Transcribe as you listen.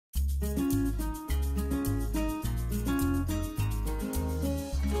Good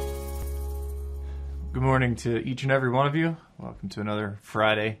morning to each and every one of you. Welcome to another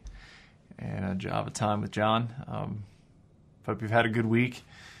Friday and a Java Time with John. Hope you've had a good week.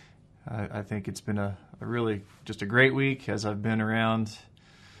 I think it's been a really just a great week as I've been around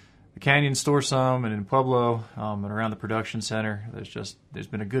the Canyon store some and in Pueblo and around the production center. There's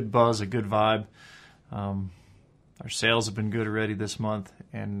been a good buzz, a good vibe. Our sales have been good already this month,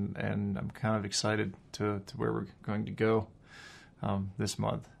 and I'm kind of excited to where we're going to go this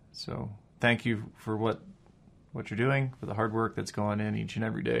month. So thank you for what you're doing, for the hard work that's going in each and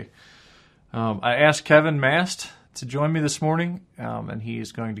every day. I asked Kevin Mast to join me this morning, and he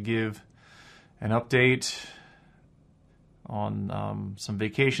is going to give an update on some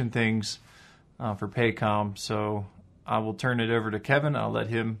vacation things for Paycom. So I will turn it over to Kevin. I'll let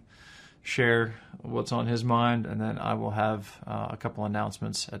him share what's on his mind, and then I will have a couple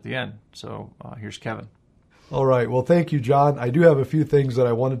announcements at the end. So here's Kevin. All right. Well, thank you, John. I do have a few things that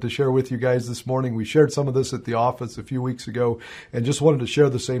I wanted to share with you guys this morning. We shared some of this at the office a few weeks ago and just wanted to share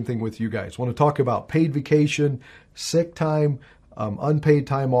the same thing with you guys. Want to talk about paid vacation, sick time, unpaid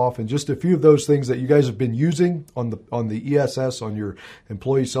time off, and just a few of those things that you guys have been using on the ESS, on your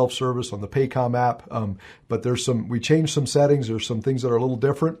employee self-service, on the Paycom app. But we changed some settings. There's some things that are a little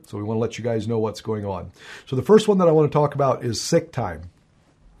different, so we want to let you guys know what's going on. So the first one that I want to talk about is sick time.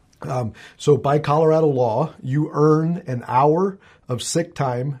 So by Colorado law, you earn an hour of sick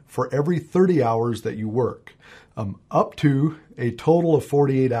time for every 30 hours that you work, up to a total of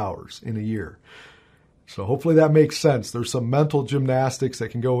 48 hours in a year. So hopefully that makes sense. There's some mental gymnastics that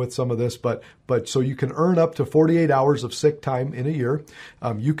can go with some of this, but so you can earn up to 48 hours of sick time in a year.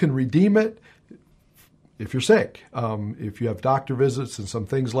 You can redeem it if you're sick, if you have doctor visits and some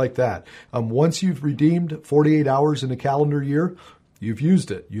things like that. Once you've redeemed 48 hours in a calendar year, you've used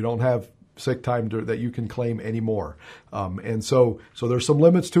it. You don't have sick time that you can claim anymore. And so there's some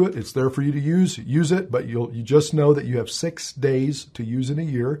limits to it. It's there for you to use it, but you just know that you have 6 days to use in a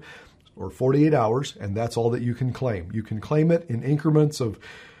year or 48 hours, and that's all that you can claim. You can claim it in increments of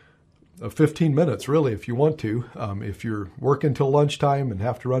 15 minutes, really, if you want to. If you're working till lunchtime and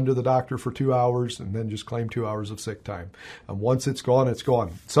have to run to the doctor for 2 hours and then just claim 2 hours of sick time. Once it's gone, it's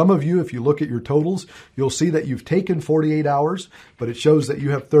gone. Some of you, if you look at your totals, you'll see that you've taken 48 hours, but it shows that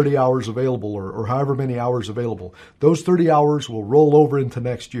you have 30 hours available or however many hours available. Those 30 hours will roll over into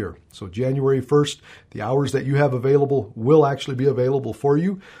next year. So January 1st, the hours that you have available will actually be available for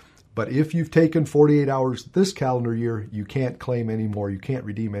you. But if you've taken 48 hours this calendar year, you can't claim anymore. You can't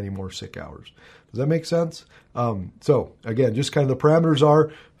redeem any more sick hours. Does that make sense? So again, just kind of the parameters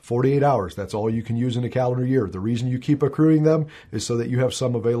are 48 hours. That's all you can use in a calendar year. The reason you keep accruing them is so that you have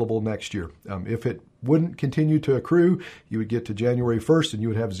some available next year. If it wouldn't continue to accrue, you would get to January 1st and you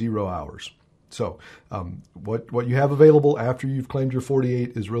would have 0 hours. So what you have available after you've claimed your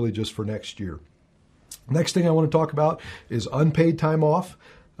 48 is really just for next year. Next thing I want to talk about is unpaid time off.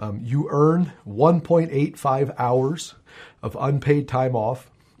 You earn 1.85 hours of unpaid time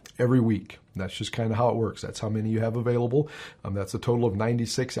off every week. That's just kind of how it works. That's how many you have available. That's a total of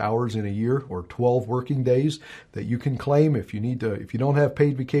 96 hours in a year or 12 working days that you can claim if you don't have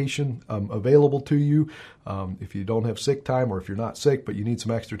paid vacation available to you, if you don't have sick time or if you're not sick but you need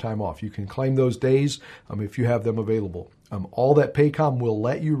some extra time off. You can claim those days if you have them available. All that Paycom will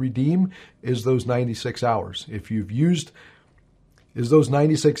let you redeem is those 96 hours. If you've used is those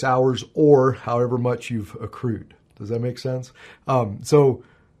 96 hours or however much you've accrued. Does that make sense? So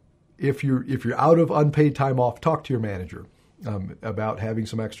if you're out of unpaid time off, talk to your manager about having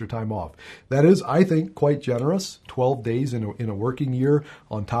some extra time off. That is, I think, quite generous, 12 days in a working year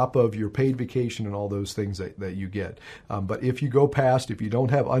on top of your paid vacation and all those things that you get. But if you go past, if you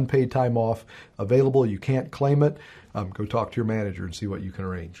don't have unpaid time off available, you can't claim it, go talk to your manager and see what you can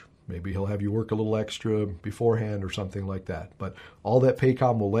arrange. Maybe he'll have you work a little extra beforehand or something like that. But all that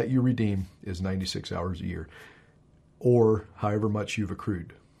Paycom will let you redeem is 96 hours a year or however much you've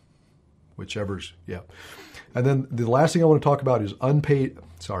accrued, whichever's, yeah. And then the last thing I want to talk about is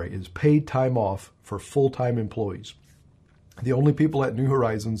paid time off for full-time employees. The only people at New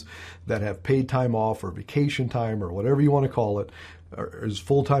Horizons that have paid time off or vacation time or whatever you want to call it is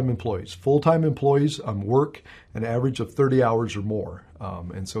full-time employees. Full-time employees work an average of 30 hours or more.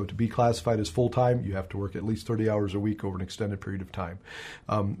 And so to be classified as full-time, you have to work at least 30 hours a week over an extended period of time.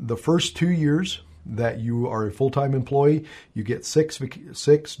 The first 2 years that you are a full-time employee, you get six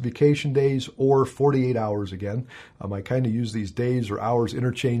vacation days or 48 hours again. I kind of use these days or hours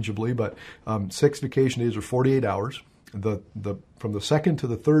interchangeably, but 6 vacation days or 48 hours. From the second to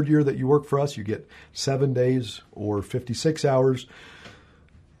the third year that you work for us, you get 7 days or 56 hours.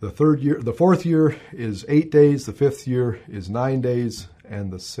 The fourth year is 8 days. The fifth year is 9 days. And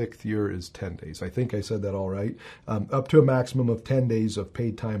the sixth year is 10 days. I think I said that all right. Up to a maximum of 10 days of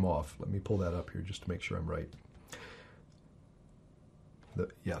paid time off. Let me pull that up here just to make sure I'm right.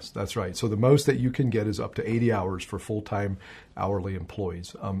 Yes, that's right. So the most that you can get is up to 80 hours for full-time hourly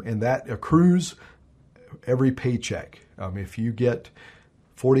employees. And that accrues every paycheck. If you get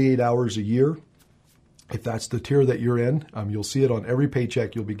 48 hours a year, if that's the tier that you're in, you'll see it on every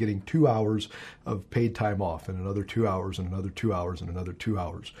paycheck. You'll be getting 2 hours of paid time off and another 2 hours and another 2 hours and another 2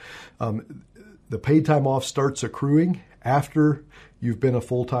 hours. The paid time off starts accruing after you've been a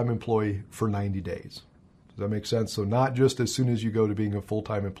full-time employee for 90 days. Does that make sense? So not just as soon as you go to being a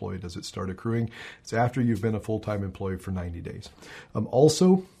full-time employee does it start accruing. It's after you've been a full-time employee for 90 days.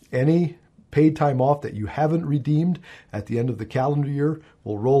 Also, any paid time off that you haven't redeemed at the end of the calendar year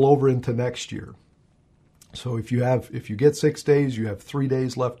will roll over into next year. So if you get 6 days, you have 3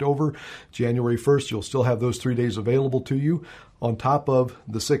 days left over. January 1st, you'll still have those 3 days available to you on top of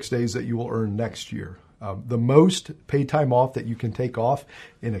the 6 days that you will earn next year. The most paid time off that you can take off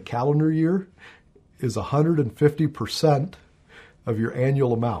in a calendar year is 150% of your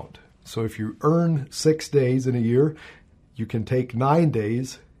annual amount. So if you earn 6 days in a year, you can take 9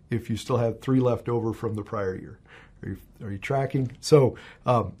 days if you still have 3 left over from the prior year. Are you tracking? So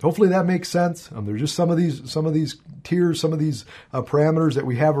hopefully that makes sense. There's just some of these tiers, some of these parameters that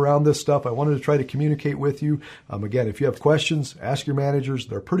we have around this stuff. I wanted to try to communicate with you. Again, if you have questions, ask your managers.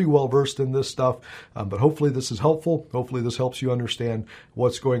 They're pretty well versed in this stuff. But hopefully this is helpful. Hopefully this helps you understand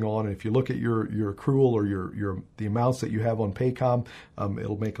what's going on. And if you look at your accrual or the amounts that you have on Paycom,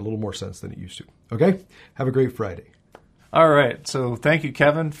 it'll make a little more sense than it used to. Okay? Have a great Friday. All right. So thank you,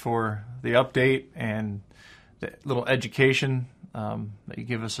 Kevin, for the update and the little education that you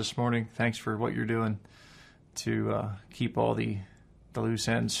give us this morning. Thanks for what you're doing to keep all the loose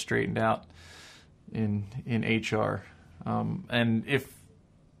ends straightened out in HR. And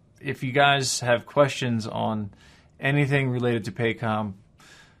if you guys have questions on anything related to Paycom,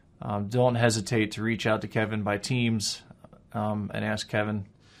 don't hesitate to reach out to Kevin by Teams and ask Kevin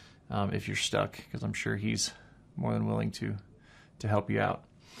if you're stuck, because I'm sure he's more than willing to help you out.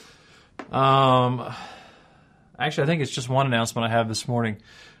 Actually, I think it's just one announcement I have this morning.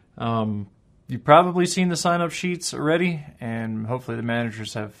 You've probably seen the sign-up sheets already, and hopefully the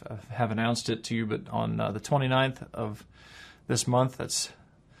managers have announced it to you. But on the 29th of this month, that's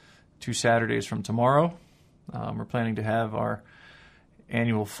 2 Saturdays from tomorrow, we're planning to have our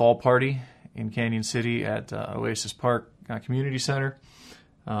annual fall party in Canyon City at Oasis Park Community Center.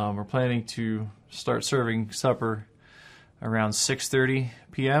 We're planning to start serving supper around 6:30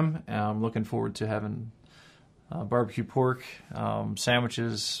 p.m. I'm looking forward to having barbecue pork,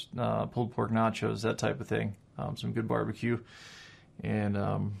 sandwiches, pulled pork nachos, that type of thing. Some good barbecue. And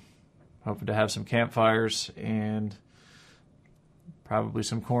hoping to have some campfires and probably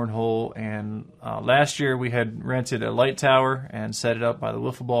some cornhole. And last year we had rented a light tower and set it up by the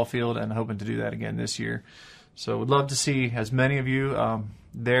wiffle ball field, and hoping to do that again this year. So would love to see as many of you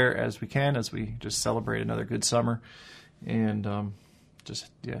there as we can, as we just celebrate another good summer and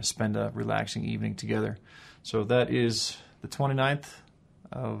spend a relaxing evening together. So that is the 29th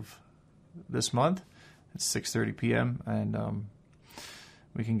of this month. It's 6:30 p.m. and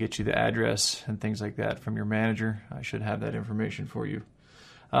we can get you the address and things like that from your manager. I should have that information for you.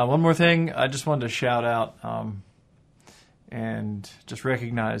 One more thing, I just wanted to shout out and just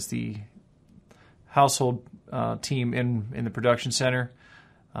recognize the household team in the production center.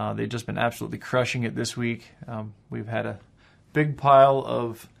 They've just been absolutely crushing it this week. We've had a big pile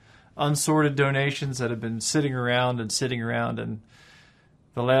of unsorted donations that have been sitting around, and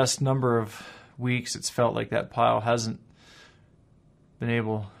the last number of weeks it's felt like that pile hasn't been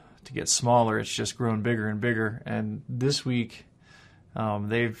able to get smaller. It's just grown bigger and bigger, and this week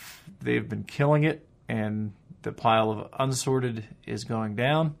they've been killing it, and the pile of unsorted is going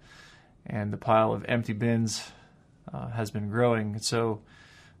down and the pile of empty bins has been growing. So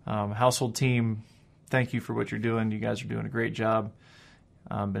household team, thank you for what you're doing. You guys are doing a great job.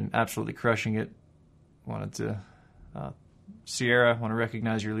 Been absolutely crushing it. Wanted to, Sierra, want to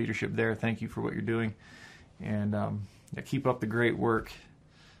recognize your leadership there. Thank you for what you're doing, and keep up the great work.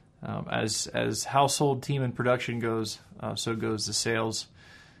 As household team and production goes, so goes the sales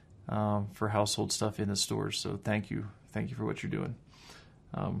for household stuff in the stores. So thank you for what you're doing.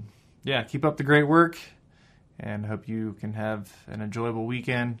 Keep up the great work, and hope you can have an enjoyable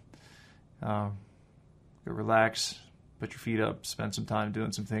weekend. Go relax. Put your feet up, spend some time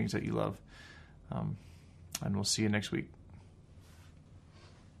doing some things that you love. And we'll see you next week.